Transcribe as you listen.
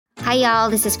Hi, y'all.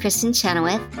 This is Kristen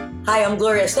Chenoweth. Hi, I'm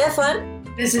Gloria Stefan.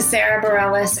 This is Sarah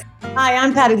Bareilles. Hi,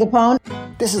 I'm Patti LuPone.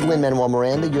 This is Lin-Manuel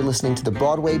Miranda. You're listening to the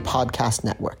Broadway Podcast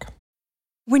Network.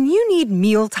 When you need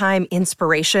mealtime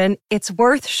inspiration, it's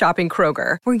worth shopping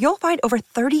Kroger, where you'll find over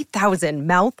 30,000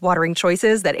 mouth-watering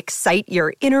choices that excite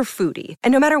your inner foodie.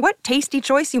 And no matter what tasty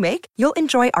choice you make, you'll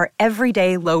enjoy our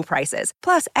everyday low prices,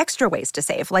 plus extra ways to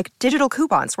save, like digital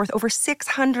coupons worth over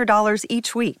 $600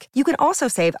 each week. You can also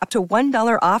save up to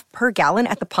 $1 off per gallon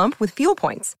at the pump with fuel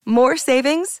points. More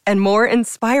savings and more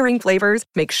inspiring flavors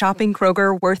make shopping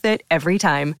Kroger worth it every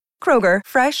time. Kroger,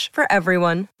 fresh for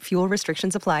everyone. Fuel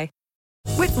restrictions apply.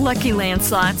 With Lucky Land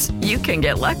Slots, you can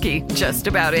get lucky just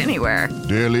about anywhere.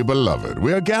 Dearly beloved,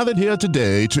 we are gathered here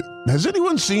today to... Has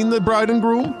anyone seen the bride and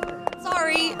groom?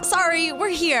 Sorry, we're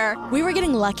here. We were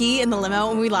getting lucky in the limo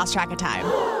and we lost track of time.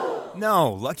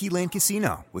 No, Lucky Land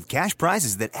Casino, with cash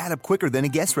prizes that add up quicker than a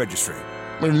guest registry.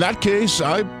 In that case,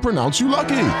 I pronounce you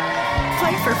lucky.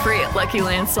 Play for free at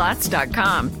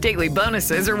LuckyLandSlots.com. Daily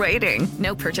bonuses are waiting.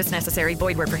 No purchase necessary.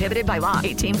 Void where prohibited by law.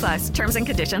 18+. Terms and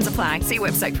conditions apply. See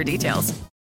website for details.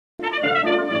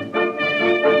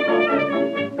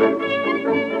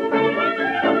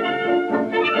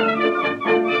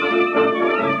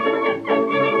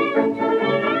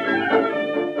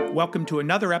 Welcome to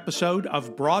another episode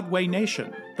of Broadway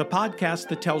Nation, the podcast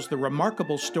that tells the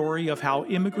remarkable story of how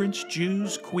immigrants,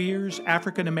 Jews, queers,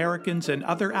 African Americans, and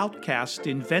other outcasts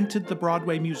invented the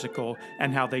Broadway musical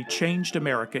and how they changed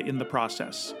America in the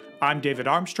process. I'm David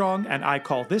Armstrong, and I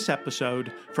call this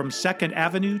episode From 2nd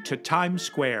Avenue to Times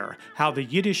Square, How the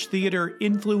Yiddish Theater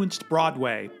Influenced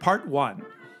Broadway, Part 1.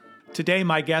 Today,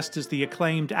 my guest is the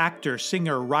acclaimed actor,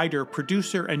 singer, writer,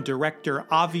 producer, and director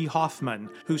Avi Hoffman,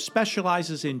 who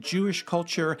specializes in Jewish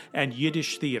culture and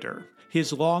Yiddish theater.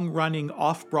 His long-running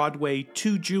off-Broadway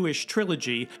Too Jewish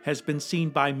trilogy has been seen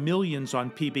by millions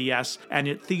on PBS and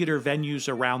at theater venues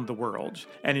around the world.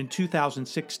 And in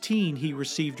 2016, he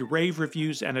received rave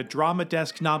reviews and a Drama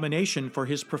Desk nomination for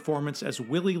his performance as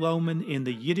Willy Loman in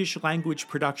the Yiddish-language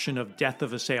production of Death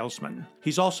of a Salesman.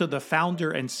 He's also the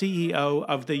founder and CEO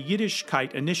of the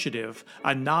Yiddishkeit Initiative,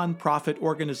 a non-profit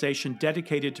organization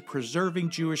dedicated to preserving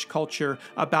Jewish culture,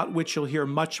 about which you'll hear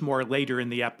much more later in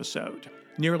the episode.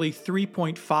 Nearly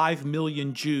 3.5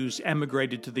 million Jews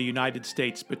emigrated to the United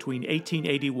States between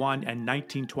 1881 and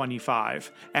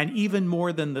 1925, and even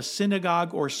more than the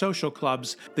synagogue or social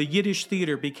clubs, the Yiddish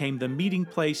theater became the meeting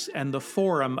place and the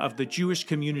forum of the Jewish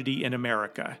community in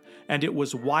America, and it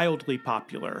was wildly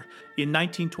popular. In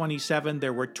 1927,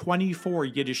 there were 24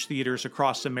 Yiddish theaters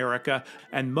across America,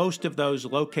 and most of those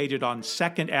located on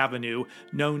 2nd Avenue,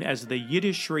 known as the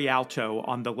Yiddish Rialto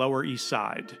on the Lower East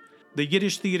Side. The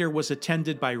Yiddish theater was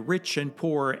attended by rich and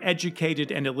poor, educated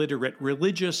and illiterate,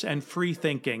 religious and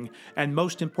free-thinking, and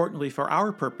most importantly for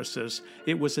our purposes,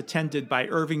 it was attended by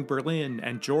Irving Berlin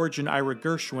and George and Ira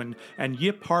Gershwin and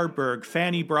Yip Harburg,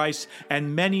 Fanny Brice,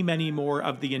 and many, many more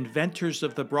of the inventors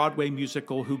of the Broadway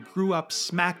musical who grew up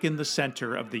smack in the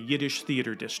center of the Yiddish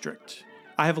theater district.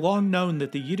 I have long known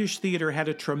that the Yiddish theater had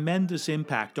a tremendous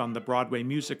impact on the Broadway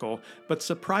musical, but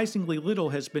surprisingly little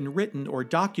has been written or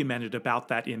documented about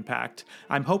that impact.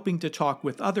 I'm hoping to talk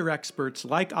with other experts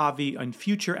like Avi on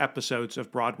future episodes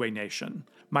of Broadway Nation.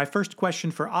 My first question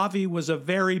for Avi was a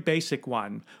very basic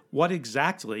one. What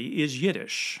exactly is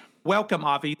Yiddish? Welcome,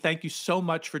 Avi. Thank you so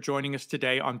much for joining us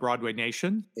today on Broadway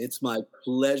Nation. It's my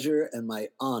pleasure and my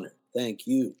honor. Thank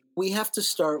you. We have to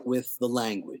start with the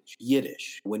language,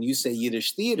 Yiddish. When you say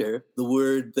Yiddish theater, the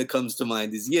word that comes to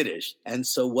mind is Yiddish. And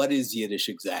so what is Yiddish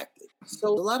exactly? So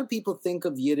a lot of people think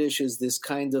of Yiddish as this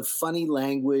kind of funny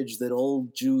language that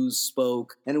old Jews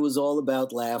spoke, and it was all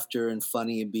about laughter and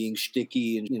funny and being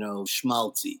shticky and,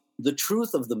 schmaltzy. The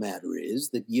truth of the matter is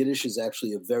that Yiddish is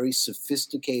actually a very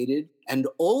sophisticated and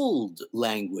old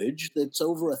language that's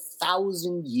over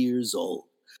 1,000 years old.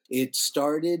 It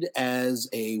started as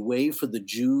a way for the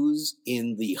Jews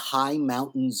in the high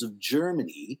mountains of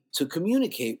Germany to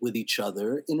communicate with each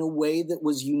other in a way that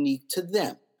was unique to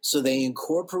them. So they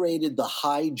incorporated the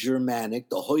High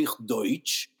Germanic, the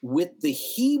Hochdeutsch, with the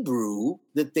Hebrew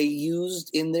that they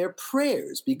used in their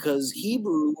prayers, because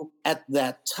Hebrew at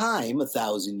that time,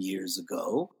 1,000 years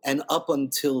ago, and up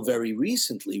until very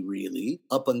recently, really,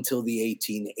 up until the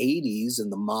 1880s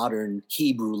and the modern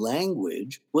Hebrew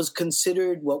language, was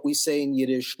considered what we say in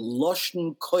Yiddish,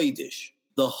 Loshen Kodesh,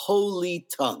 the holy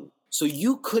tongue. So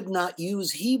you could not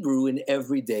use Hebrew in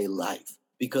everyday life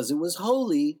because it was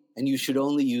holy, and you should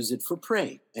only use it for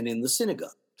praying and in the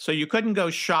synagogue. So you couldn't go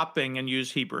shopping and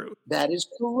use Hebrew? That is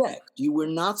correct. You were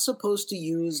not supposed to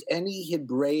use any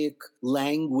Hebraic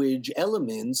language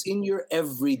elements in your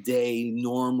everyday,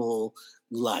 normal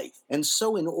life. And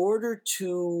so in order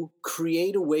to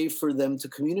create a way for them to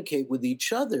communicate with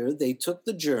each other, they took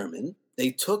the German, they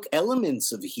took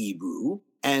elements of Hebrew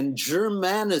and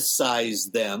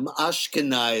Germanicized them,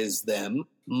 Ashkenized them,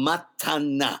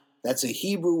 matana. That's a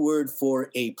Hebrew word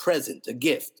for a present, a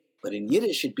gift. But in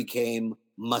Yiddish, it became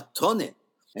matonet.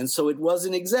 And so it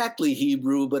wasn't exactly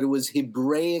Hebrew, but it was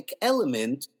Hebraic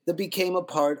element that became a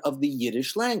part of the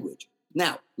Yiddish language.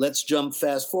 Now, let's jump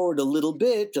fast forward a little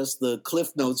bit, just the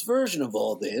Cliff Notes version of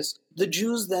all this. The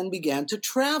Jews then began to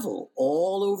travel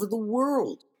all over the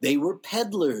world. They were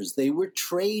peddlers, they were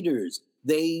traders,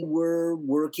 they were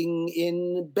working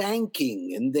in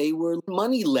banking, and they were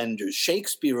money lenders.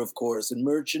 Shakespeare, of course, and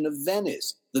Merchant of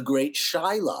Venice, the great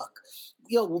Shylock.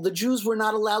 The Jews were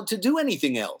not allowed to do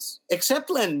anything else except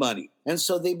lend money. And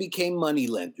so they became money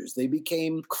lenders. They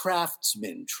became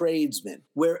craftsmen, tradesmen.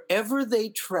 Wherever they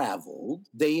traveled,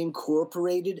 they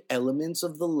incorporated elements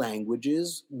of the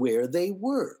languages where they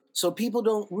were. So people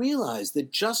don't realize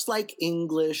that just like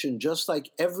English and just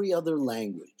like every other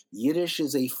language, Yiddish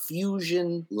is a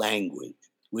fusion language,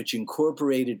 which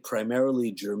incorporated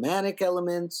primarily Germanic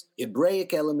elements,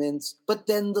 Hebraic elements, but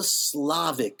then the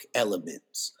Slavic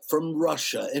elements from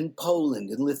Russia and Poland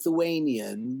and Lithuania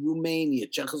and Romania,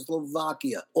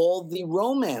 Czechoslovakia, all the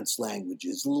Romance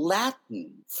languages,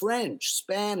 Latin, French,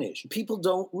 Spanish. People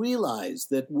don't realize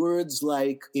that words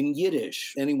like in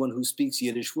Yiddish, anyone who speaks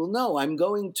Yiddish will know, I'm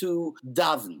going to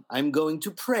daven, I'm going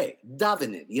to pray.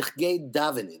 Davenen, ich gehe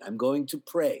davenen, I'm going to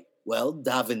pray. Well,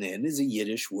 davenen is a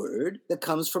Yiddish word that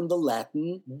comes from the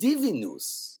Latin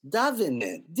divinus.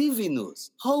 Davenen, divinus,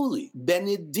 holy.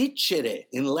 Benedicere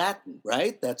in Latin,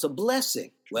 right? That's a blessing.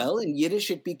 Well, in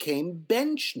Yiddish it became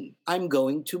benchen. I'm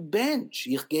going to bench.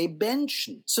 Ich gehe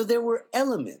benchen. So there were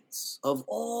elements of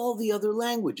all the other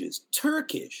languages.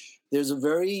 Turkish. There's a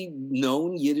very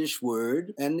known Yiddish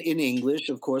word, and in English,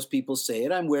 of course, people say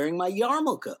it, I'm wearing my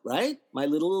yarmulke, right? My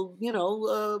little,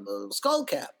 skull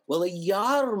cap. Well, a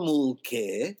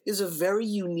yarmulke is a very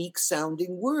unique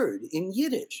sounding word in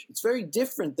Yiddish. It's very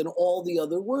different than all the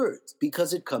other words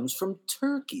because it comes from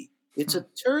Turkey. It's a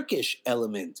Turkish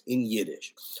element in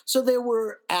Yiddish. So there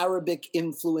were Arabic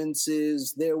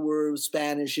influences, there were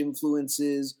Spanish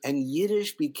influences, and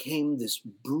Yiddish became this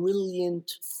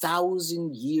brilliant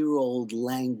 1,000-year-old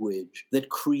language that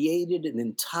created an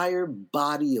entire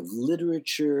body of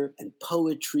literature and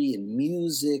poetry and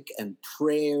music and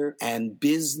prayer and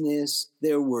business.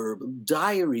 There were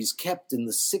diaries kept in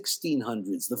the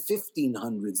 1600s, the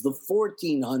 1500s, the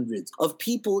 1400s of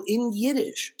people in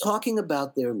Yiddish talking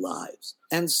about their lives.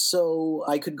 And so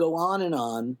I could go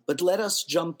on, but let us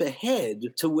jump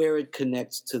ahead to where it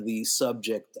connects to the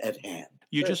subject at hand.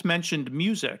 You just mentioned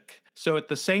music. So at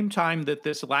the same time that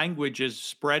this language is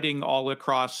spreading all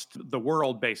across the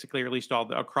world, basically, or at least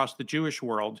across the Jewish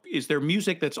world, is there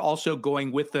music that's also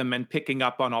going with them and picking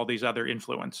up on all these other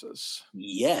influences?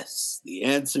 Yes, the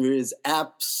answer is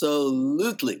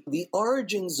absolutely. The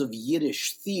origins of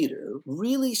Yiddish theater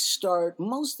really start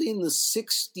mostly in the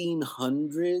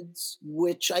 1600s,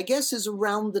 which I guess is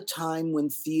around the time when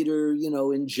theater,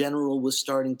 in general was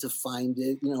starting to find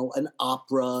it, an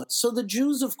opera. So the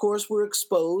Jews, of course, were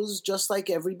exposed just like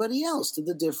everybody else to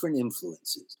the different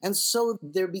influences. And so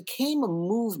there became a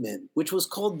movement which was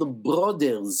called the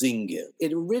Brodersinger.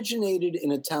 It originated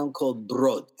in a town called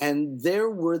Brod, and there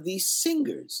were these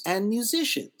singers and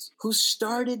musicians who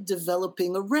started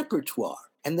developing a repertoire.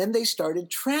 And then they started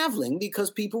traveling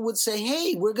because people would say,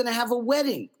 hey, we're going to have a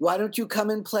wedding. Why don't you come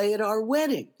and play at our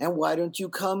wedding? And why don't you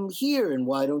come here? And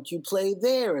why don't you play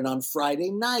there? And on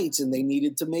Friday nights, and they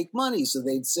needed to make money. So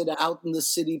they'd sit out in the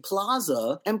city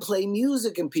plaza and play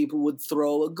music, and people would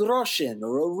throw a groschen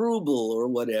or a ruble or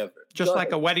whatever. Just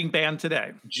like a wedding band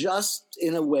today. Just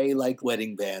in a way like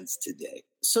wedding bands today.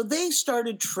 So they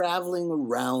started traveling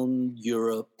around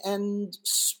Europe and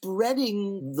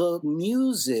spreading the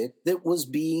music that was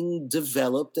being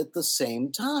developed at the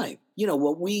same time.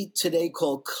 What we today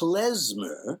call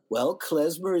klezmer. Well,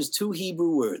 klezmer is two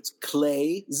Hebrew words,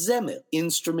 klei, zemer,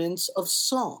 instruments of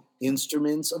song,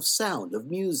 instruments of sound, of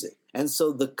music. And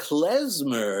so the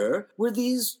klezmer were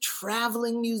these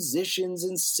traveling musicians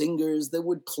and singers that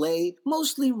would play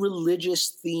mostly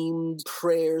religious-themed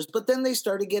prayers, but then they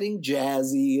started getting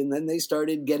jazzy, and then they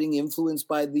started getting influenced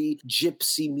by the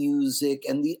gypsy music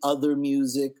and the other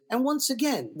music. And once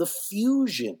again, the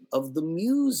fusion of the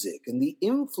music and the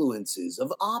influences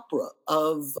of opera,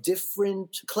 of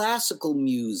different classical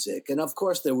music. And of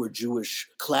course, there were Jewish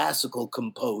classical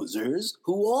composers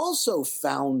who also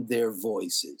found their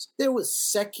voices. There was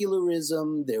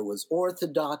secularism, there was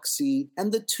orthodoxy,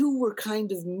 and the two were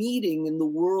kind of meeting in the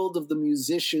world of the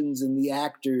musicians and the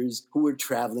actors who were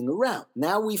traveling around.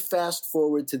 Now we fast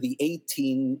forward to the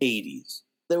 1880s.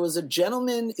 There was a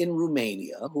gentleman in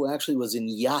Romania who actually was in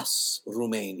Ias,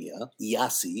 Romania.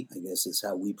 Iasi, I guess is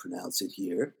how we pronounce it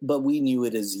here, but we knew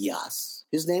it as Ias.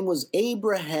 His name was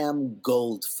Abraham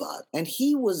Goldfat, and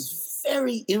he was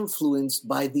very influenced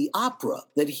by the opera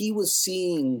that he was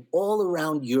seeing all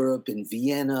around Europe in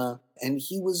Vienna, and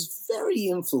he was very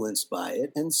influenced by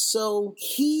it. And so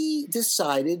he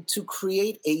decided to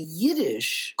create a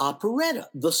Yiddish operetta.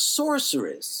 The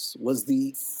Sorceress was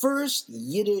the first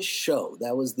Yiddish show.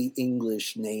 That was the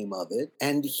English name of it.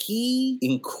 And he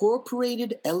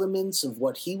incorporated elements of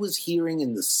what he was hearing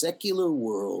in the secular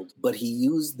world, but he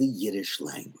used the Yiddish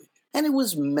language. And it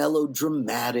was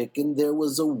melodramatic, and there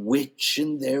was a witch,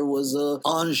 and there was a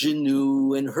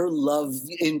ingenue, and her love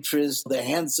interest, the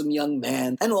handsome young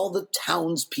man, and all the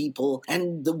townspeople,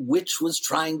 and the witch was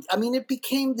trying. I mean, it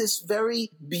became this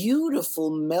very beautiful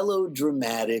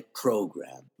melodramatic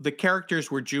program. The characters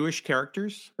were Jewish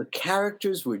characters? The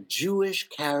characters were Jewish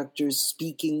characters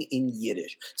speaking in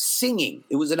Yiddish, singing.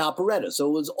 It was an operetta, so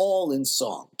it was all in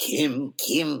song. Kim,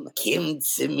 Kim, Kim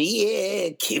zu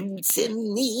mir, Kim zu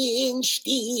mir in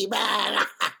Stieber.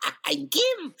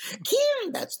 Kim,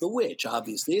 Kim. That's the witch,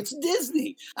 obviously. It's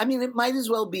Disney. I mean, it might as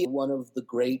well be one of the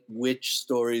great witch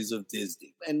stories of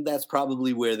Disney. And that's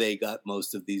probably where they got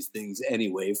most of these things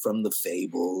anyway, from the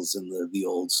fables and the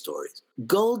old stories.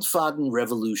 Goldfaden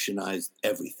revolutionized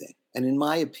everything. And in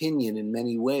my opinion, in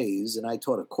many ways, and I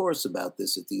taught a course about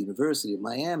this at the University of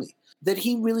Miami, that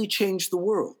he really changed the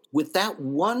world. With that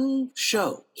one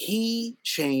show, he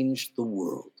changed the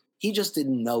world. He just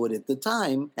didn't know it at the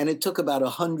time, and it took about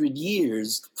 100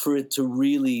 years for it to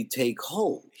really take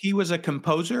hold. He was a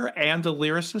composer and a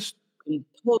lyricist?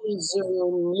 Composer,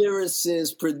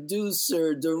 lyricist,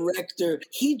 producer, director.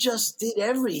 He just did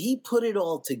he put it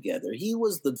all together. He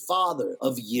was the father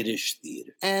of Yiddish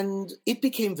theater. And it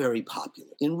became very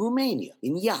popular in Romania,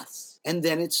 in Ias. And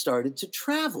then it started to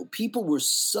travel. People were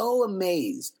so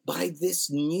amazed by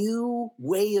this new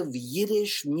way of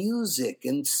Yiddish music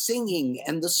and singing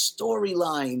and the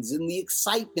storylines and the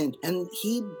excitement. And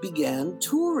he began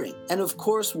touring. And of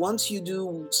course, once you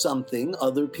do something,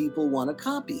 other people want to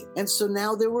copy it. And so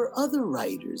now there were other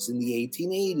writers in the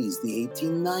 1880s, the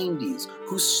 1890s,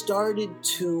 who started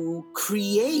to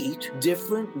create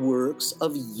different works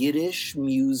of Yiddish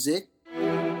music.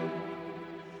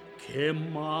 Che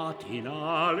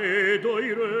matinale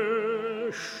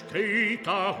d'eure steht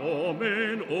a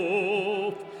homen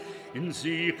auf, in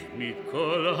sich mit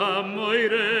kol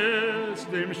ha-meures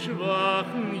dem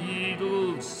schwachen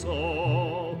Jidl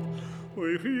sof.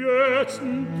 Euch jetzt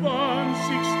im 20.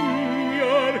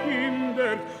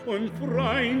 Jahrhundert und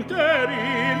Freund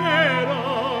erinnert,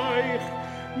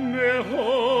 ne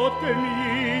hat den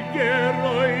Jid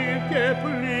geräumt,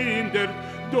 geplündert,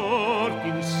 dort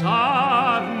in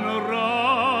Sarnreich.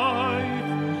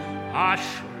 A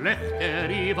schlechter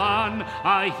Ivan,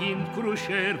 a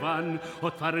Hindkruscherwan,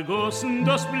 hat vergossen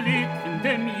das Blit in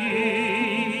dem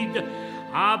Jid.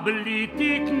 A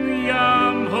blitigen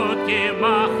Jam hat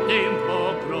gemacht den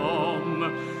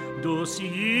Pogrom, das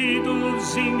Jidl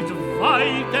singt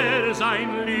weiter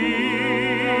sein Lied.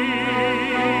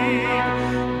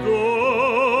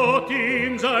 Gott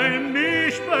in sein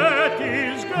Mischbett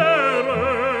ist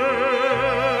gerecht,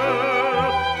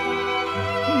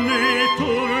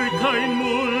 kein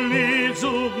Mund nicht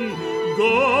suchen,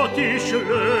 Gott ist schlecht.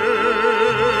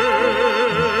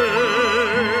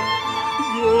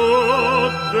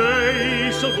 Gott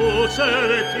weiß, was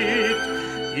tut,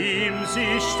 ihm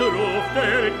sich trifft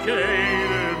der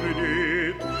Kehle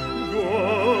nicht.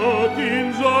 Gott in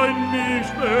sein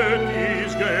Mischbett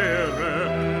ist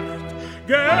gerecht,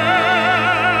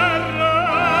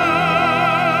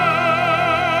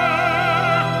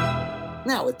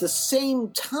 Now, at the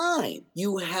same time,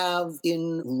 you have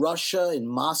in Russia, in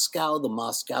Moscow, the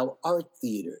Moscow Art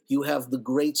Theater. You have the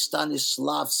great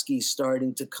Stanislavski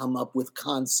starting to come up with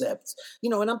concepts.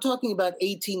 And I'm talking about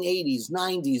 1880s,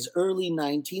 90s, early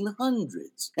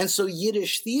 1900s. And so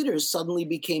Yiddish theater suddenly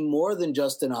became more than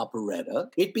just an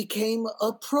operetta. It became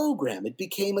a program. It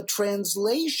became a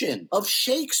translation of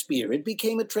Shakespeare. It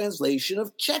became a translation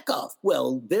of Chekhov.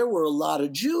 Well, there were a lot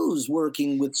of Jews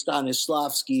working with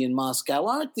Stanislavski in Moscow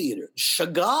Art Theater.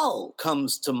 Chagall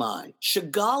comes to mind.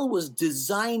 Chagall was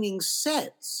designing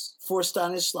sets for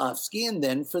Stanislavski and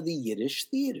then for the Yiddish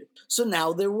theater. So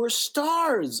now there were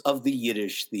stars of the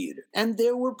Yiddish theater, and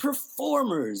there were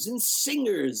performers and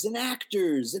singers and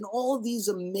actors and all these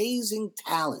amazing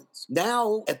talents.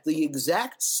 Now, at the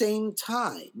exact same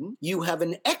time, you have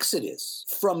an exodus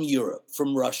from Europe,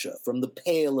 from Russia, from the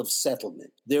Pale of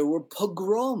Settlement. There were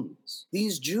pogroms.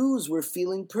 These Jews were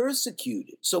feeling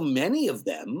persecuted. So many of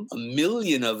them, 1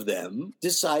 million of them,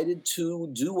 decided to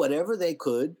do whatever they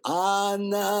could.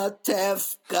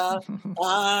 Anatevka,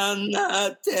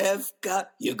 Anatevka.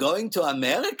 You're going to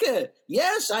America?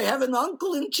 Yes, I have an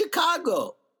uncle in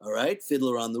Chicago. All right,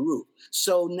 Fiddler on the Roof.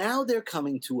 So now they're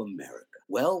coming to America.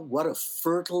 Well, what a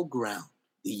fertile ground.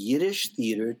 The Yiddish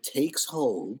theater takes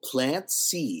hold, plants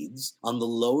seeds on the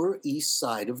Lower East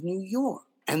Side of New York.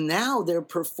 And now they're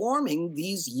performing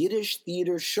these Yiddish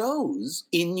theater shows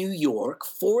in New York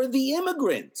for the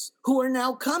immigrants who are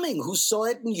now coming, who saw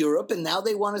it in Europe, and now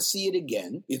they want to see it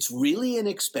again. It's really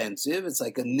inexpensive. It's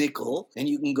like a nickel, and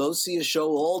you can go see a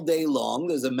show all day long.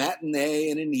 There's a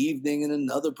matinee and an evening and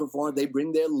another performance. They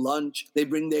bring their lunch. They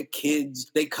bring their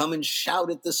kids. They come and shout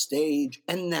at the stage.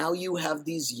 And now you have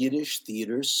these Yiddish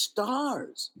theater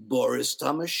stars. Boris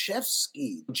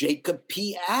Tomaszewski, Jacob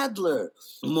P. Adler,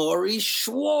 Maurice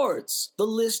Schwartz. The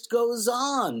list goes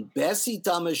on. Bessie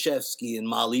Tomaszewski and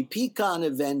Molly Pecan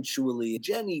eventually,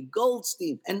 Jenny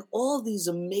Goldstein, and all these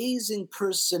amazing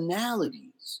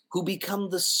personalities who become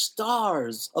the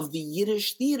stars of the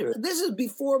Yiddish theater. This is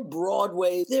before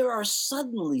Broadway. There are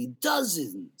suddenly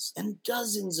dozens and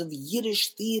dozens of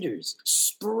Yiddish theaters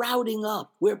sprouting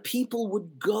up where people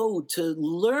would go to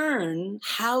learn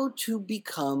how to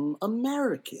become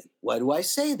American. Why do I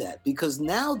say that? Because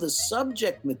now the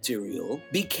subject material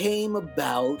became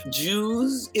about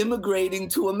Jews immigrating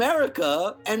to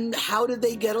America and how did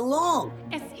they get along?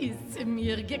 Es ist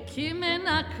mir gekommen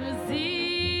a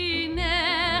Cousine,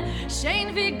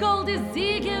 schön wie Gold ist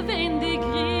sie gewesen, die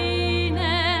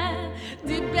Grine,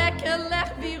 die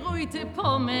Bäckerlech wie ruhige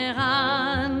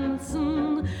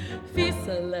Pomeranzen,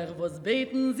 Fisseler, was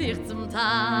beten sich zum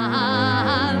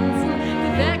Tanzen,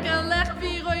 die Bäckerlech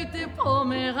wie ruhige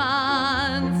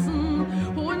Pomeranzen,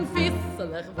 und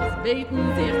Fisseler, was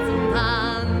beten sich zum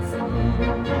Tanzen.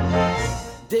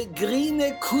 De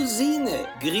grine cousine.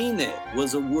 Grine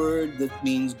was a word that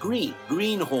means green,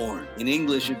 greenhorn. In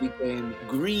English, it became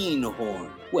greenhorn.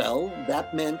 Well,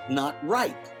 that meant not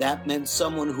ripe. That meant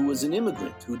someone who was an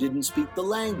immigrant, who didn't speak the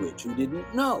language, who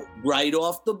didn't know. Right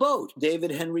off the boat.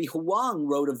 David Henry Hwang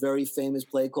wrote a very famous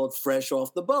play called Fresh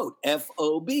Off the Boat,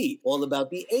 F.O.B., all about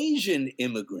the Asian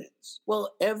immigrants.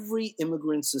 Well, every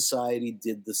immigrant society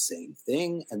did the same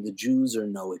thing, and the Jews are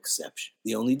no exception.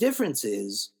 The only difference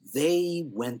is they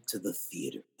went to the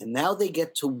theater, and now they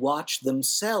get to watch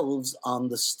themselves on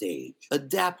the stage,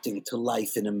 adapting to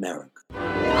life in America.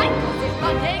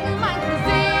 Gegen mein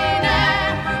Cousine,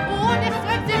 und ich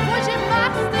frag sie, wo sie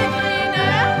machst die Grine,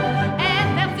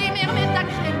 und sie mir mit der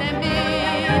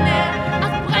Krimi-Mine,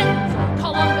 als brennt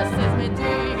Columbus ist mit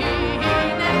Dine,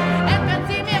 und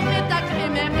sie mir mit der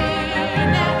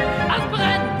Krimi-Mine, als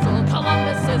brennt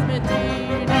Columbus ist mit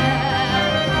Dine.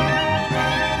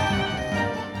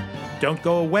 Don't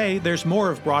go away, there's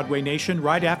more of Broadway Nation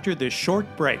right after this short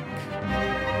break.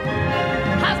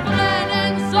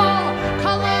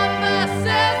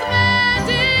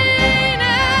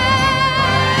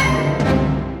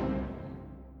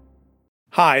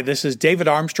 Hi, this is David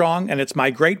Armstrong, and it's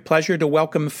my great pleasure to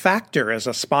welcome Factor as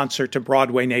a sponsor to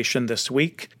Broadway Nation this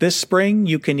week. This spring,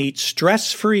 you can eat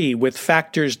stress-free with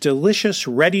Factor's delicious,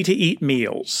 ready-to-eat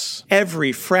meals.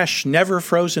 Every fresh,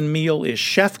 never-frozen meal is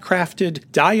chef-crafted,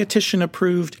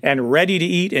 dietitian-approved, and ready to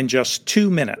eat in just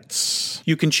 2 minutes.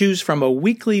 You can choose from a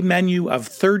weekly menu of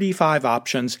 35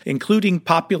 options, including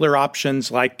popular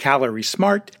options like Calorie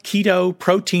Smart, Keto,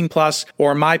 Protein Plus,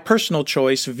 or my personal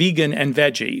choice, Vegan and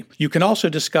Veggie. You can also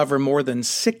discover more than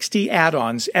 60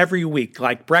 add-ons every week,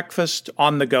 like breakfast,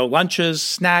 on-the-go lunches,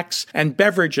 snacks, and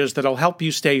beverages that'll help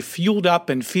you stay fueled up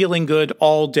and feeling good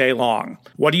all day long.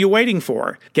 What are you waiting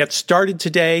for? Get started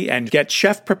today and get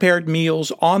chef-prepared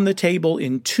meals on the table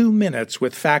in 2 minutes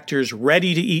with Factor's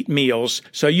ready-to-eat meals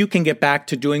so you can get back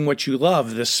to doing what you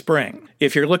love this spring.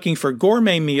 If you're looking for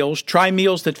gourmet meals, try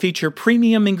meals that feature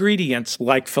premium ingredients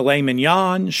like filet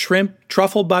mignon, shrimp,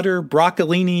 truffle butter,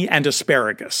 broccolini, and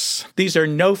asparagus. These are are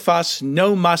no fuss,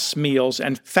 no muss meals,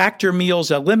 and Factor meals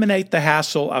eliminate the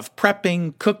hassle of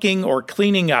prepping, cooking, or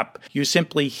cleaning up. You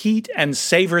simply heat and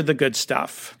savor the good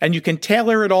stuff. And you can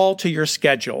tailor it all to your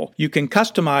schedule. You can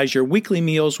customize your weekly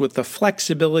meals with the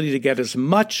flexibility to get as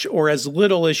much or as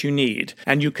little as you need.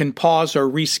 And you can pause or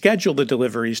reschedule the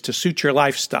deliveries to suit your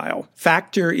lifestyle.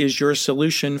 Factor is your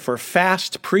solution for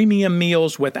fast, premium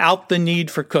meals without the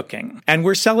need for cooking. And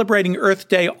we're celebrating Earth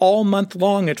Day all month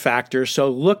long at Factor,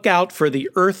 so look out for the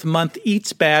Earth Month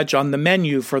Eats badge on the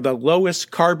menu for the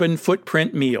lowest carbon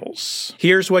footprint meals.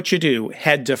 Here's what you do.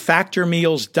 Head to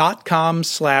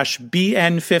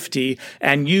factormeals.com/BN50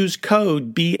 and use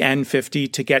code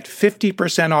BN50 to get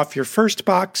 50% off your first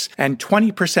box and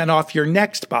 20% off your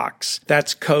next box.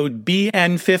 That's code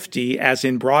BN50 as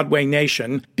in Broadway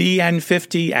Nation,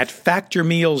 BN50 at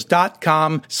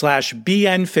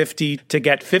factormeals.com/BN50 to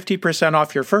get 50%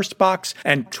 off your first box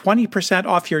and 20%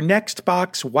 off your next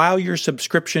box while your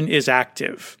subscription is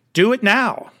active. Do it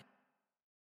now.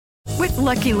 With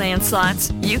Lucky Land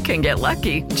Slots, you can get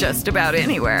lucky just about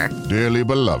anywhere. Dearly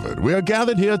beloved, we are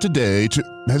gathered here today to...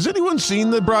 Has anyone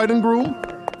seen the bride and groom?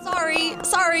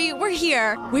 Sorry, we're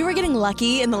here. We were getting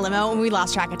lucky in the limo and we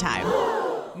lost track of time.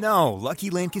 No, Lucky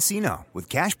Land Casino, with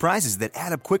cash prizes that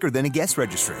add up quicker than a guest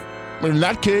registry. In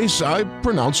that case, I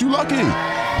pronounce you lucky.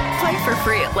 Play for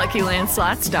free at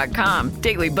LuckyLandSlots.com.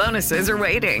 Daily bonuses are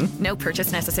waiting. No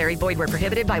purchase necessary. Void where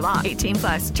prohibited by law.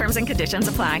 18+. Terms and conditions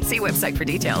apply. See website for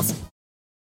details.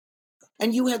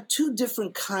 And you had two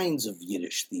different kinds of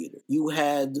Yiddish theater. You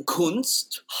had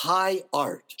Kunst, high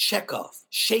art, Chekhov,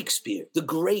 Shakespeare, the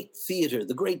great theater,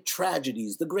 the great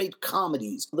tragedies, the great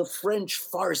comedies, the French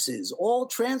farces, all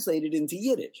translated into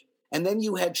Yiddish. And then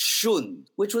you had Shund,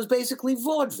 which was basically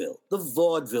vaudeville,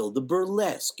 the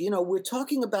burlesque. You know, we're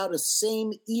talking about a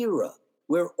same era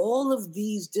where all of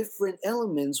these different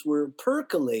elements were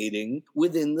percolating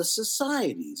within the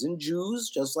societies. And Jews,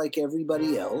 just like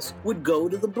everybody else, would go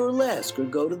to the burlesque or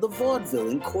go to the vaudeville,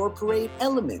 incorporate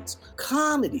elements,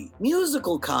 comedy,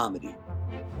 musical comedy.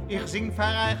 Ich sing für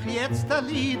euch jetzt ein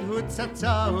Lied,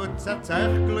 Hutzaza,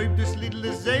 Hutzaza. Ich glaub, das Lied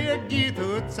ist sehr gut,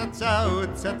 Hutzaza,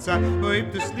 Hutzaza.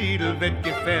 Ob das Lied wird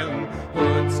gefallen,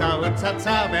 Hutzaza,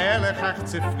 Hutzaza, will ich euch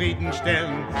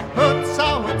zufriedenstellen.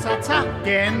 Hutzaza, Hutzaza,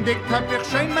 geendigt hab ich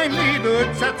schon mein Lied,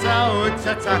 Hutzaza,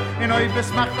 Hutzaza. Und ob es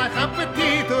macht euch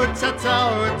Appetit,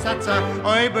 Hutzaza, Hutzaza.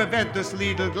 Ob wird das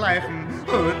Lied gleichen,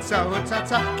 Hutzaza,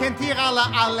 Hutzaza. Könnt ihr alle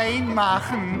allein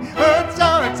machen,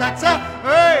 Hutzaza, Hutzaza.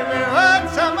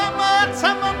 Hutzaza,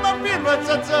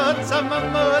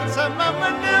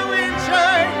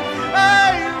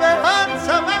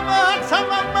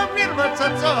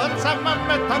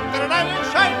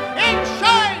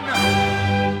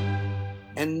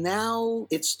 and now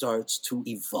it starts to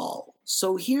evolve.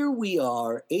 So here we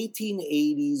are,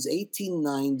 1880s,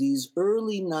 1890s,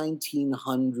 early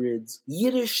 1900s.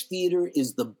 Yiddish theater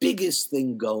is the biggest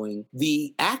thing going.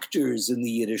 The actors in the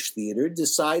Yiddish theater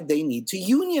decide they need to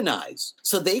unionize.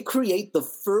 So they create the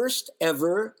first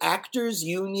ever actors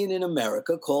union in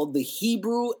America called the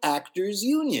Hebrew Actors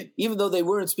Union. Even though they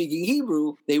weren't speaking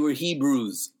Hebrew, they were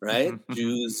Hebrews, right?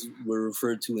 Jews were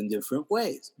referred to in different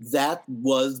ways. That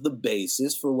was the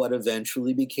basis for what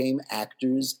eventually became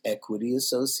Actors Equity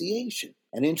Association.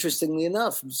 And interestingly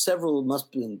enough, must have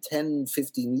been 10,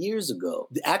 15 years ago,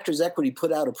 the Actors Equity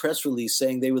put out a press release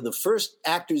saying they were the first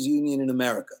actors union in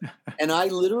America. And I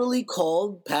literally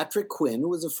called Patrick Quinn, who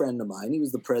was a friend of mine. He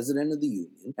was the president of the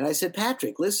union. And I said,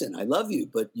 Patrick, listen, I love you,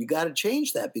 but you got to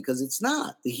change that because it's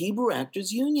not. The Hebrew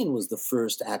Actors Union was the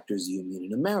first actors union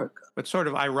in America. But sort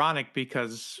of ironic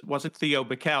because wasn't Theo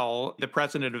Bickel the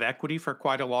president of Equity for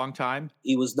quite a long time?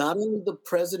 He was not only the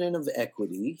president of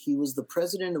Equity, he was the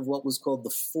president of what was called the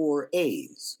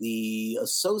 4As, the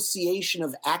Association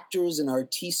of Actors and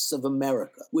Artistes of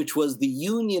America, which was the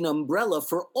union umbrella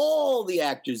for all the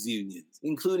actors unions,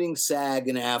 including SAG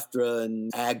and AFTRA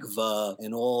and AGVA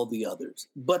and all the others.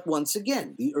 But once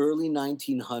again, the early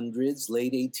 1900s,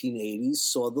 late 1880s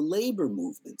saw the labor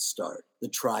movement start. The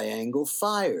Triangle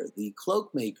Fire, the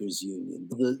Cloakmakers Union,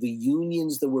 the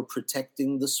unions that were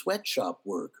protecting the sweatshop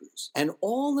workers. And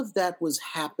all of that was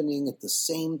happening at the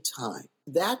same time.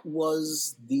 That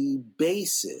was the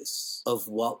basis of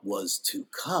what was to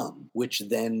come, which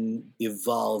then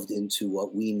evolved into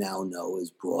what we now know as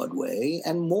Broadway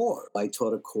and more. I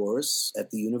taught a course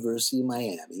at the University of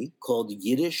Miami called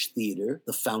Yiddish Theater,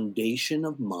 the Foundation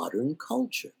of Modern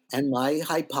Culture. And my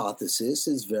hypothesis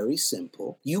is very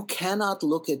simple. You cannot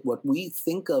look at what we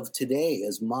think of today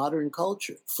as modern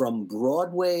culture, from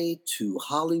Broadway to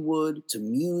Hollywood to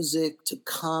music to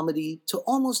comedy to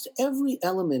almost every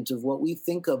element of what we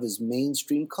think of as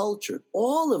mainstream culture.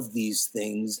 All of these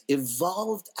things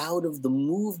evolved out of the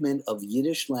movement of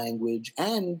Yiddish language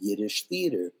and Yiddish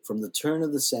theater from the turn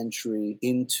of the century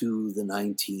into the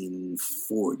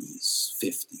 1940s,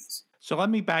 50s. So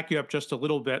let me back you up just a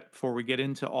little bit before we get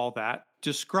into all that.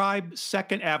 Describe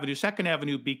Second Avenue. Second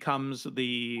Avenue becomes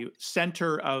the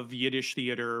center of Yiddish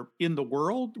theater in the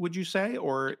world, would you say,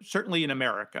 or certainly in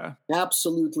America?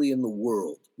 Absolutely in the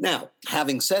world. Now,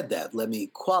 having said that, let me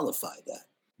qualify that.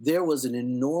 There was an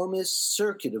enormous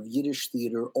circuit of Yiddish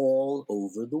theater all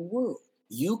over the world.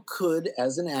 You could,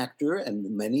 as an actor,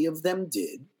 and many of them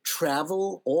did,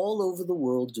 travel all over the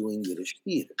world doing Yiddish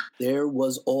theater. There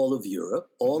was all of Europe,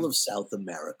 all of South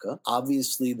America,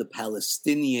 obviously the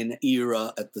Palestinian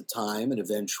era at the time, and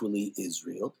eventually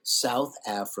Israel, South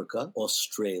Africa,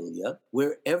 Australia,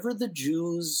 wherever the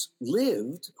Jews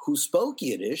lived who spoke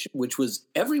Yiddish, which was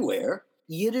everywhere,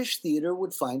 Yiddish theater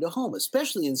would find a home,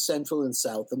 especially in Central and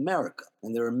South America.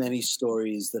 And there are many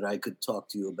stories that I could talk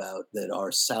to you about that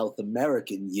are South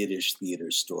American Yiddish theater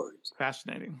stories.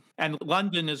 Fascinating. And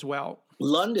London as well.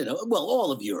 London, well,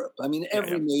 all of Europe. I mean,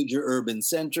 every major urban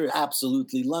center,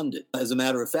 absolutely London. As a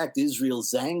matter of fact, Israel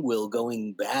Zangwill,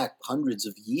 going back hundreds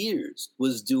of years,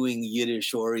 was doing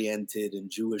Yiddish-oriented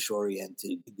and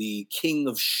Jewish-oriented. The King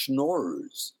of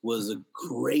Schnorrers was a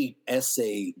great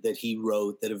essay that he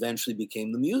wrote that eventually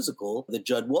became the musical that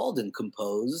Judd Walden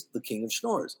composed, The King of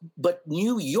Schnorrers. But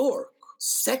New York,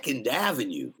 Second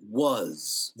Avenue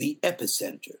was the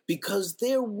epicenter because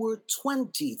there were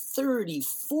 20, 30,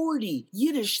 40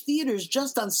 Yiddish theaters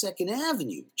just on Second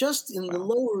Avenue, just in the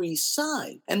Lower East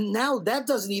Side. And now that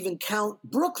doesn't even count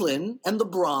Brooklyn and the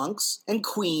Bronx and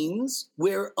Queens,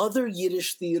 where other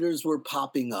Yiddish theaters were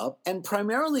popping up. And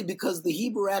primarily because the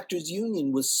Hebrew Actors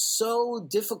Union was so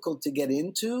difficult to get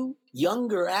into,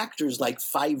 younger actors like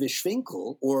Fivish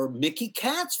Finkel or Mickey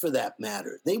Katz, for that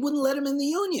matter, they wouldn't let him in the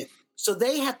union. So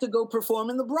they had to go perform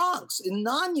in the Bronx, in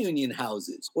non-union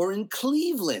houses, or in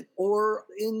Cleveland, or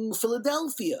in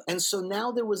Philadelphia. And so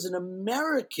now there was an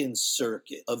American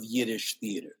circuit of Yiddish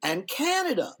theater. And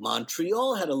Canada,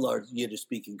 Montreal had a large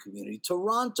Yiddish-speaking community.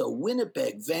 Toronto,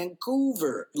 Winnipeg,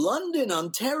 Vancouver, London,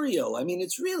 Ontario. I mean,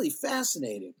 it's really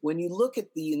fascinating. When you look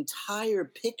at the entire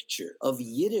picture of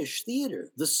Yiddish theater,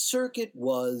 the circuit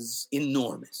was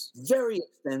enormous, very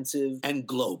extensive, and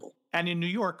global. And in New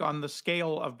York on the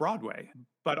scale of Broadway,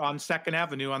 but on Second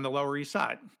Avenue on the Lower East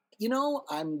Side. You know,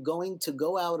 I'm going to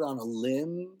go out on a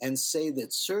limb and say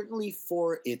that certainly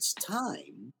for its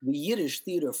time, the Yiddish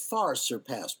theater far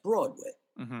surpassed Broadway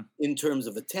in terms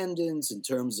of attendance, in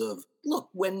terms of, look,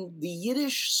 when the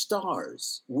Yiddish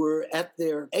stars were at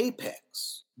their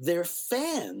apex, their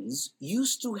fans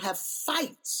used to have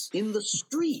fights in the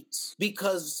streets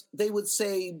because they would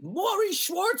say, Maury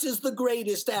Schwartz is the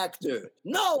greatest actor.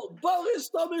 No, Boris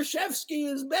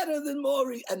Tomaszewski is better than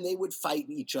Maury. And they would fight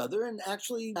each other and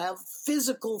actually have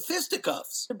physical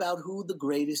fisticuffs about who the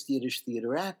greatest Yiddish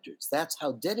theater actors. That's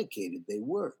how dedicated they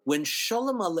were. When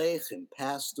Sholem Aleichem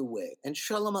passed away, and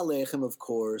Sholem Aleichem, of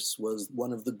course, was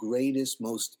one of the greatest,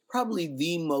 probably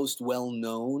the most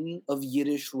well-known of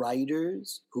Yiddish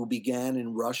writers, who began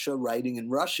in Russia writing in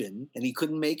Russian, and he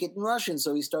couldn't make it in Russian,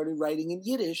 so he started writing in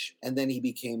Yiddish, and then he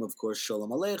became, of course,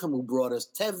 Sholem Aleichem, who brought us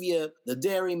Tevye, the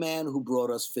Dairyman, who brought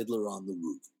us Fiddler on the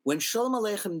Roof. When Sholem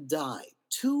Aleichem died,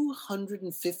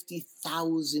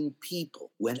 250,000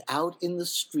 people went out in the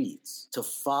streets to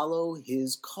follow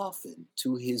his coffin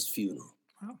to his funeral.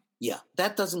 Yeah,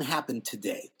 that doesn't happen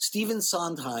today. Stephen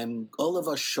Sondheim,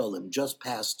 Oliver Sholem, just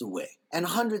passed away. And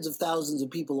hundreds of thousands of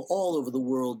people all over the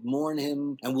world mourn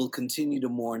him and will continue to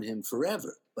mourn him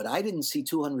forever. But I didn't see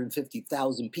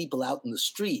 250,000 people out in the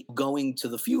street going to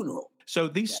the funeral. So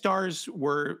these stars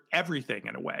were everything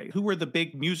in a way. Who were the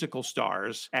big musical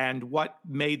stars and what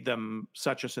made them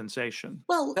such a sensation?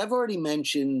 Well, I've already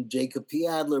mentioned Jacob P.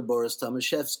 Adler, Boris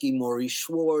Tomaszewski, Maury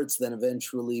Schwartz, then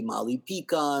eventually Molly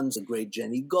Pecans, the great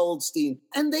Jenny Goldstein.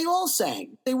 And they all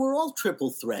sang. They were all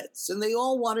triple threats. And they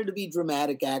all wanted to be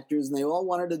dramatic actors. And they all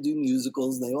wanted to do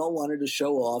musicals. And they all wanted to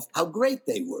show off how great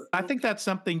they were. I think that's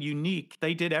something unique.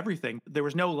 They did everything. There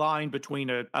was no line between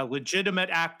a legitimate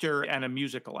actor and a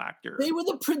musical actor. They were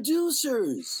the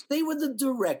producers. They were the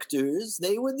directors.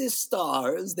 They were the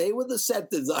stars. They were the set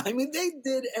design. I mean, they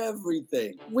did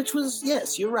everything, which was,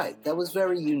 yes, you're right. That was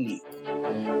very unique.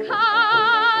 Katja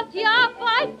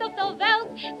weiß auf der Welt,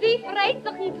 sie freut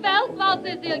sich in die Welt, was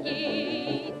es ihr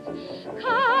geht.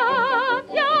 Katja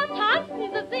ja, tanzt wie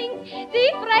sie singt, sie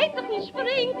freit sich und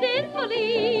springt in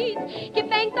Verlied.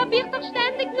 Gefängt hab ich doch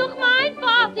ständig noch mein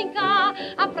Vatinka,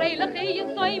 a freiliche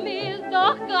Jesäume ist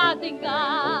doch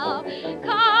Gratinka.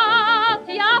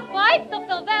 Katja pfeift auf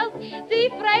der Welt, sie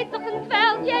freit sich und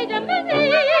quält jede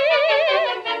Minute.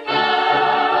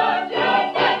 Katja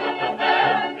pfeift auf der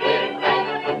Welt, sie freit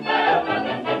sich und quält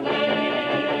jede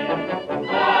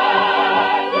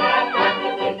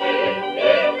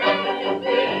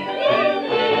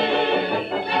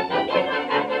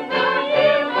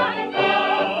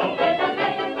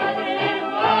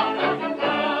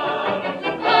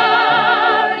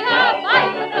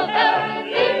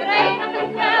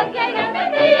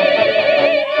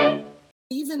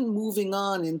Even moving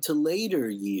on into later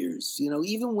years,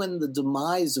 even when the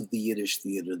demise of the Yiddish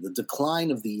theater, the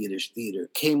decline of the Yiddish theater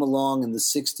came along in the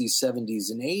 60s, 70s,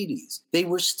 and 80s, they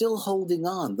were still holding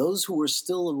on. Those who were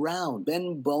still around,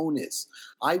 Ben Bonis.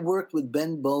 I worked with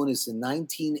Ben Bonis in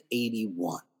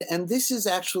 1981. And this is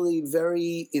actually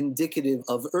very indicative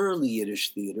of early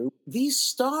Yiddish theater. These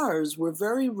stars were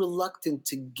very reluctant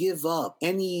to give up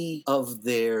any of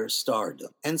their stardom.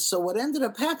 And so what ended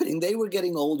up happening, they were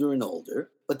getting older and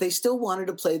older, but they still wanted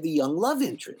to play the young love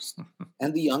interest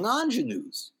and the young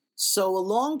ingenues. So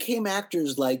along came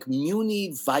actors like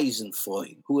Muni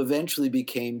Weisenfreund, who eventually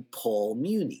became Paul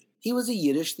Muni. He was a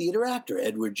Yiddish theater actor,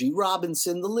 Edward G.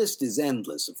 Robinson. The list is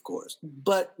endless, of course.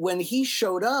 But when he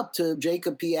showed up to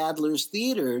Jacob P. Adler's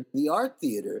theater, the art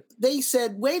theater, they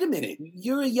said, wait a minute,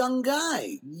 you're a young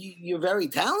guy. You're very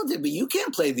talented, but you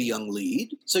can't play the young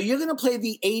lead. So you're going to play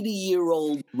the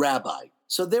 80-year-old rabbi.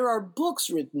 So there are books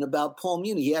written about Paul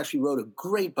Muni. He actually wrote a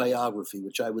great biography,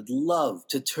 which I would love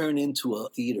to turn into a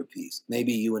theater piece.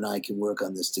 Maybe you and I can work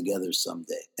on this together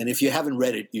someday. And if you haven't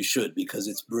read it, you should, because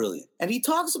it's brilliant. And he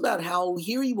talks about how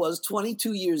here he was,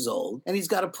 22 years old, and he's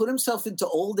got to put himself into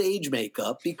old age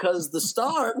makeup because the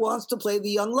star wants to play the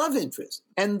young love interest.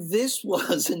 And this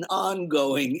was an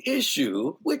ongoing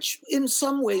issue, which in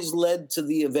some ways led to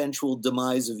the eventual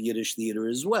demise of Yiddish theater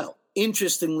as well.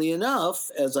 Interestingly enough,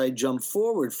 as I jump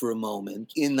forward for a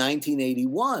moment, in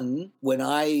 1981, when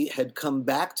I had come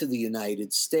back to the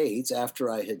United States after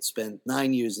I had spent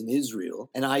 9 years in Israel,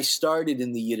 and I started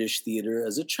in the Yiddish theater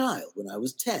as a child when I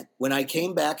was 10. When I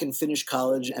came back and finished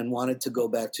college and wanted to go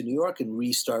back to New York and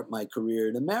restart my career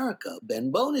in America, Ben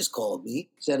Bonis called me,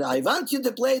 said, I want you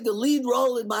to play the lead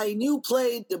role in my new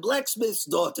play, The Blacksmith's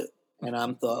Daughter. And I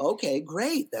thought, okay,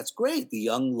 great. That's great. The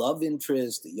young love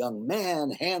interest, the young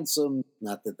man, handsome.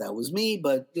 Not that that was me,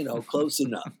 but, close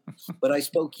enough. But I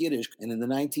spoke Yiddish. And in the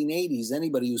 1980s,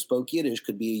 anybody who spoke Yiddish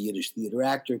could be a Yiddish theater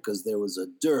actor because there was a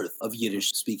dearth of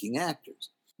Yiddish-speaking actors.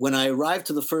 When I arrived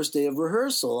to the first day of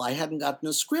rehearsal, I hadn't gotten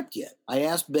a script yet. I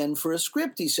asked Ben for a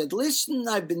script. He said, listen,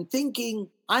 I've been thinking,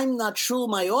 I'm not sure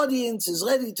my audience is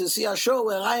ready to see a show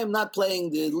where I am not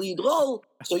playing the lead role,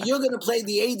 so you're going to play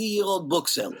the 80-year-old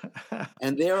bookseller.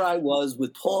 And there I was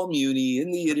with Paul Muni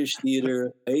in the Yiddish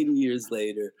theater 80 years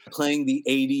later, playing the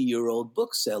 80-year-old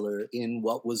bookseller in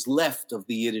what was left of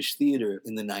the Yiddish theater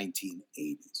in the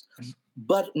 1980s.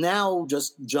 But now,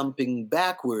 just jumping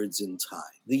backwards in time,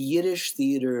 the Yiddish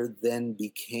theater then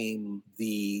became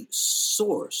the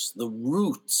source, the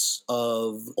roots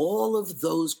of all of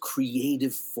those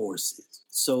creative forces.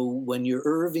 So when your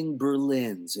Irving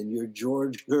Berlins and your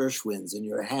George Gershwins and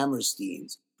your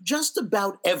Hammersteins, just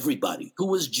about everybody who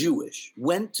was Jewish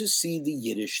went to see the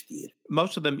Yiddish theater.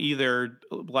 Most of them either,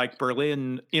 like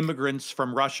Berlin, immigrants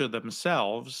from Russia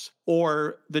themselves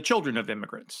or the children of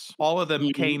immigrants. All of them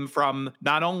came from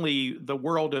not only the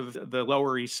world of the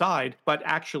Lower East Side, but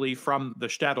actually from the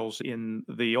shtetls in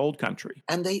the old country.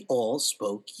 And they all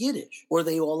spoke Yiddish, or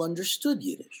they all understood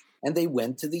Yiddish. And they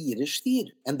went to the Yiddish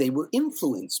theater, and they were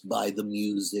influenced by the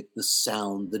music, the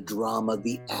sound, the drama,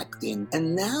 the acting.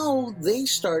 And now they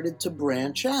started to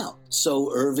branch out.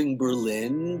 So Irving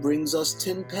Berlin brings us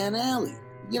Tin Pan Alley.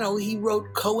 He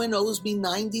wrote Cohen Owes Me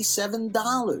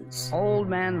 $97. Old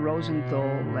man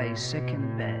Rosenthal lay sick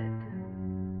in bed.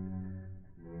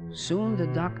 Soon the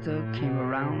doctor came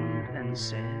around and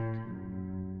said,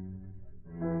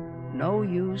 no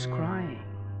use crying.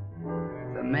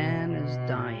 The man is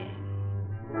dying.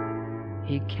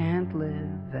 He can't live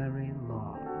very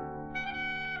long.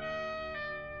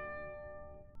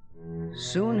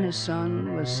 Soon his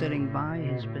son was sitting by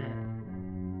his bed.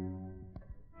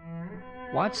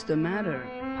 What's the matter,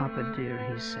 Papa dear,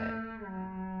 he said.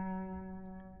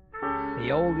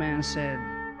 The old man said,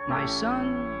 my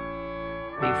son,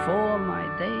 before my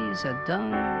days are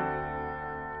done,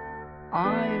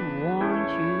 I want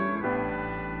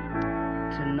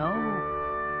you to know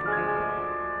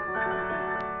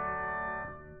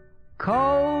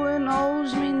Cohen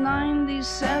owes me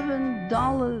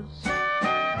 $97.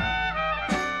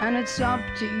 And it's up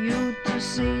to you to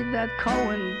see that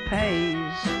Cohen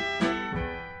pays.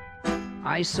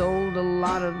 I sold a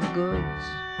lot of goods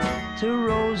to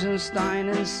Rosenstein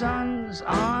and Sons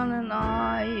on an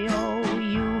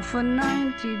IOU for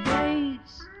 90 days.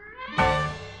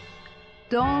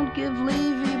 Don't give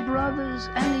Levy Brothers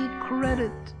any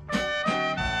credit.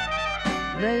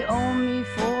 They owe me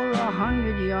for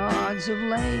 100 yards of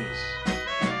lace.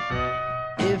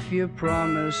 If you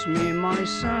promise me, my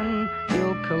son,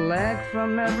 you'll collect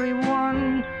from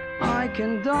everyone, I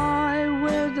can die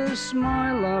with a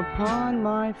smile upon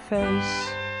my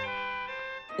face.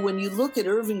 When you look at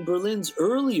Irving Berlin's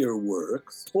earlier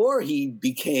works, before he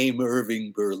became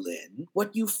Irving Berlin,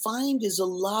 what you find is a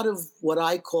lot of what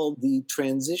I call the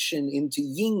transition into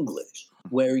Yinglish,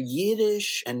 where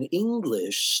Yiddish and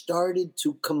English started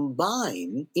to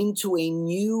combine into a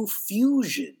new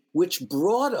fusion, which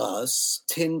brought us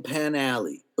Tin Pan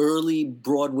Alley, early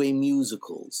Broadway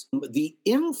musicals, the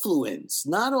influence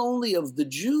not only of the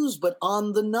Jews, but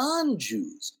on the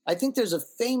non-Jews. I think there's a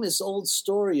famous old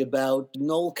story about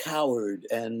Noel Coward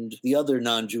and the other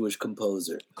non-Jewish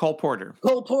composer. Cole Porter,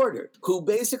 who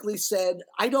basically said,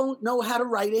 I don't know how to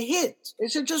write a hit. They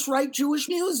said, just write Jewish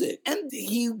music. And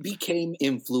he became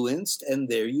influenced, and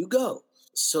there you go.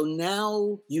 So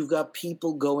now you've got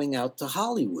people going out to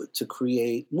Hollywood to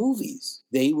create movies.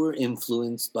 They were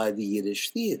influenced by the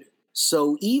Yiddish theater.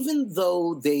 So even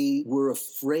though they were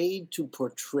afraid to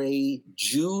portray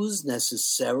Jews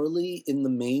necessarily in the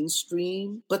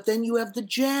mainstream, but then you have the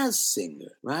jazz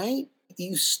singer, right?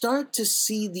 You start to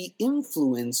see the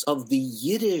influence of the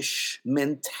Yiddish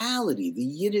mentality, the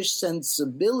Yiddish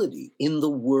sensibility in the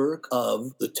work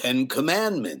of the Ten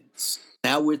Commandments.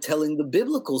 Now we're telling the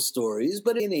biblical stories,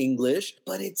 but in English,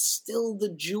 but it's still the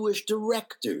Jewish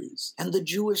directors and the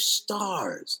Jewish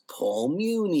stars. Paul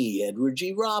Muni, Edward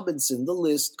G. Robinson, the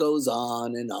list goes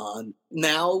on and on.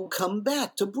 Now come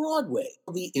back to Broadway.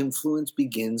 The influence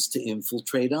begins to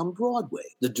infiltrate on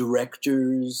Broadway. The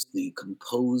directors, the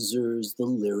composers, the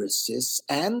lyricists,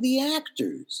 and the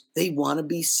actors, they want to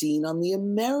be seen on the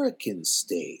American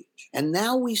stage. And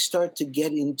now we start to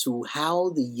get into how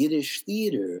the Yiddish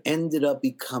theater ended up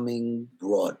becoming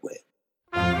Broadway.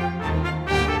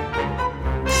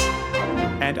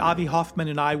 And Avi Hoffman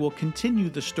and I will continue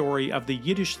the story of the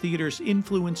Yiddish theater's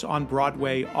influence on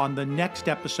Broadway on the next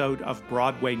episode of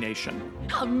Broadway Nation.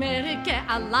 Amerika,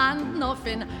 a land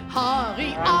nothing,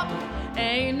 hurry up.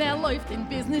 Einer läuft in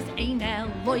business, einer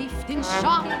läuft in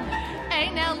shop.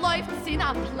 Einer läuft in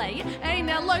a play,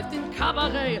 einer läuft in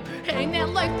cabaret, einer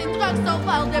läuft in drugstore,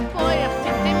 weil der boy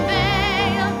tippt im Weh.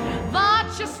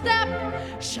 Watch your step,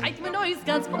 schreit mir neues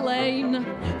ganz plain.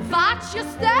 Watch your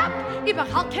step,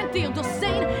 überall kennt ihr das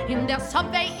sehen. In der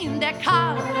Subway, in der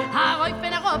Car, herauf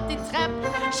und auf die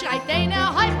Treppe, schreit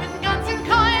einer heute mit dem ganzen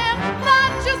Chor.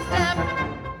 Watch your step.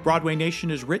 Broadway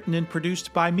Nation is written and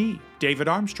produced by me, David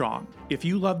Armstrong. If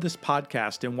you love this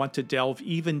podcast and want to delve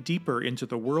even deeper into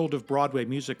the world of Broadway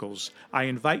musicals, I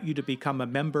invite you to become a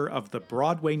member of the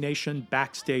Broadway Nation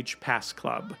Backstage Pass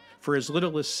Club. For as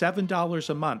little as $7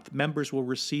 a month, members will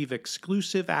receive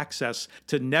exclusive access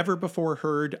to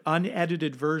never-before-heard,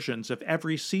 unedited versions of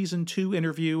every Season 2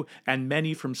 interview and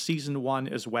many from Season 1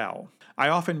 as well. I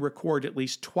often record at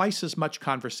least twice as much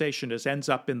conversation as ends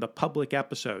up in the public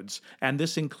episodes, and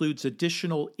this includes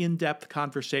additional in-depth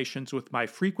conversations with my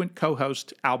frequent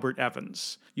co-host, Albert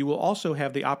Evans. You will also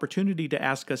have the opportunity to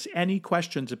ask us any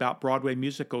questions about Broadway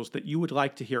musicals that you would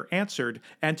like to hear answered,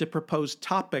 and to propose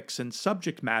topics and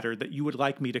subject matter that you would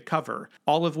like me to cover,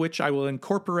 all of which I will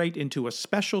incorporate into a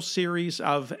special series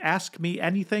of Ask Me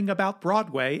Anything About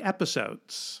Broadway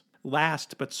episodes.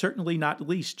 Last, but certainly not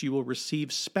least, you will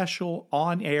receive special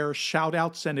on-air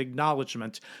shout-outs and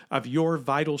acknowledgement of your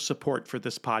vital support for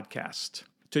this podcast.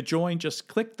 To join, just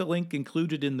click the link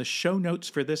included in the show notes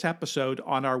for this episode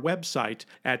on our website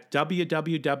at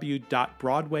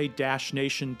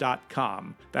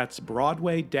www.broadway-nation.com. That's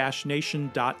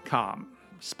broadway-nation.com.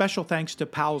 Special thanks to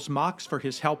Powell's Mox for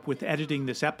his help with editing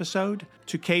this episode,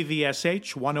 to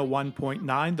KVSH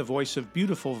 101.9, the voice of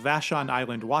beautiful Vashon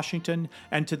Island, Washington,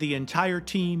 and to the entire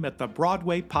team at the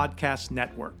Broadway Podcast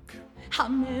Network.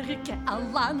 Amerika, a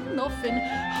land nothing,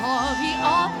 hurry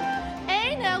up.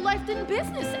 Einer läuft in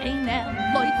business, einer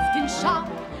läuft in shop.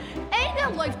 Einer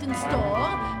läuft in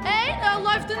store, einer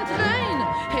läuft in train.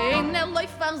 Einer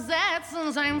läuft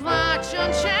versetzen sein Watch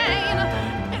und Chain.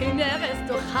 Einer ist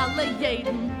durch alle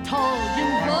jeden Tag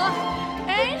im Loch.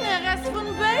 Einer ist von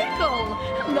Bagel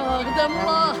nach dem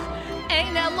Loch.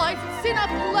 Einer läuft in a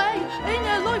play,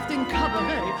 einer läuft in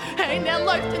Cabaret, einer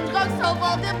läuft in Drugshof,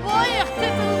 der Boy,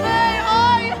 weh,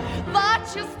 oi,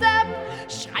 watch your step,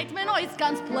 schreit mein Eis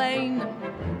ganz plain.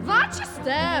 Watch your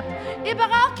step,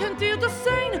 überall könnt ihr das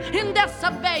sehen, in der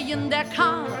Subway, in der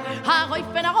Car, herauf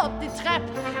wenn auf die Treppe,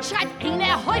 schreit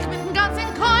einer heuch mit dem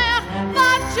ganzen Chor.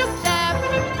 Watch your step,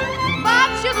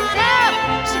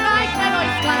 schreit mein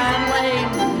Eis ganz plain.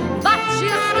 Watch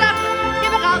your step,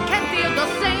 überall könnt ihr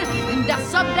das sehen, in der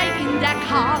Subway, in der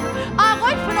Car,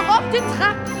 herauf wenn auf die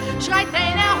Treppe, schreit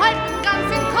einer heuch mit dem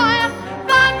ganzen Chor.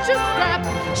 Watch your step,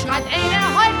 schreit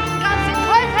einer heuch mit dem ganzen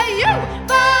Chor. Hey you,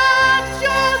 watch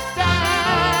your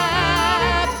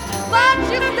step,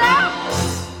 watch your step.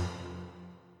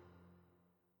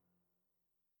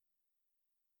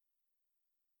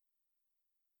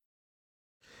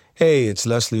 Hey, it's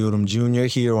Leslie Odom Jr.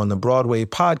 here on the Broadway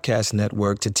Podcast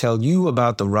Network to tell you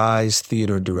about the Rise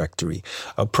Theater Directory,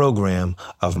 a program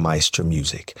of Maestro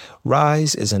Music.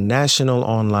 Rise is a national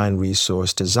online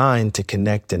resource designed to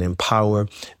connect and empower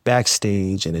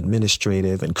backstage and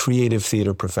administrative and creative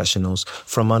theater professionals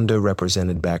from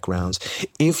underrepresented backgrounds.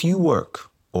 If you work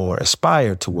or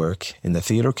aspire to work in the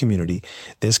theater community,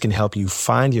 this can help you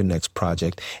find your next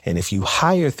project. And if you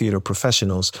hire theater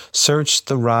professionals, search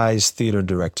the Rise Theater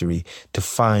Directory to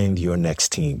find your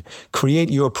next team. Create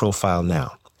your profile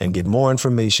now and get more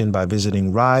information by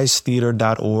visiting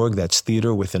risetheater.org. That's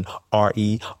theater with an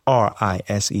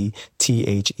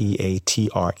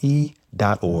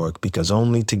RERISETHEATRE.org, because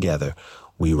only together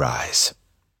we rise.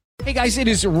 Hey guys, it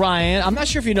is Ryan. I'm not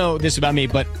sure if you know this about me,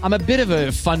 but I'm a bit of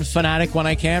a fun fanatic when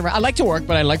I can. I like to work,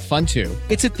 but I like fun too.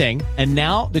 It's a thing. And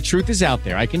now the truth is out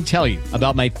there. I can tell you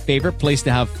about my favorite place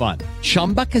to have fun.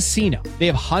 Chumba Casino. They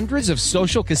have hundreds of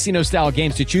social casino style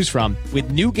games to choose from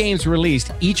with new games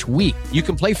released each week. You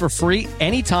can play for free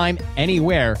anytime,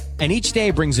 anywhere. And each day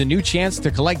brings a new chance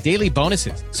to collect daily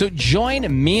bonuses. So join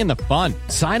me in the fun.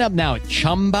 Sign up now at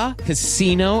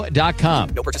ChumbaCasino.com.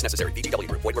 No purchase necessary. VGW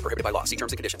Group. Void where prohibited by law. See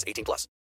terms and conditions. 18+.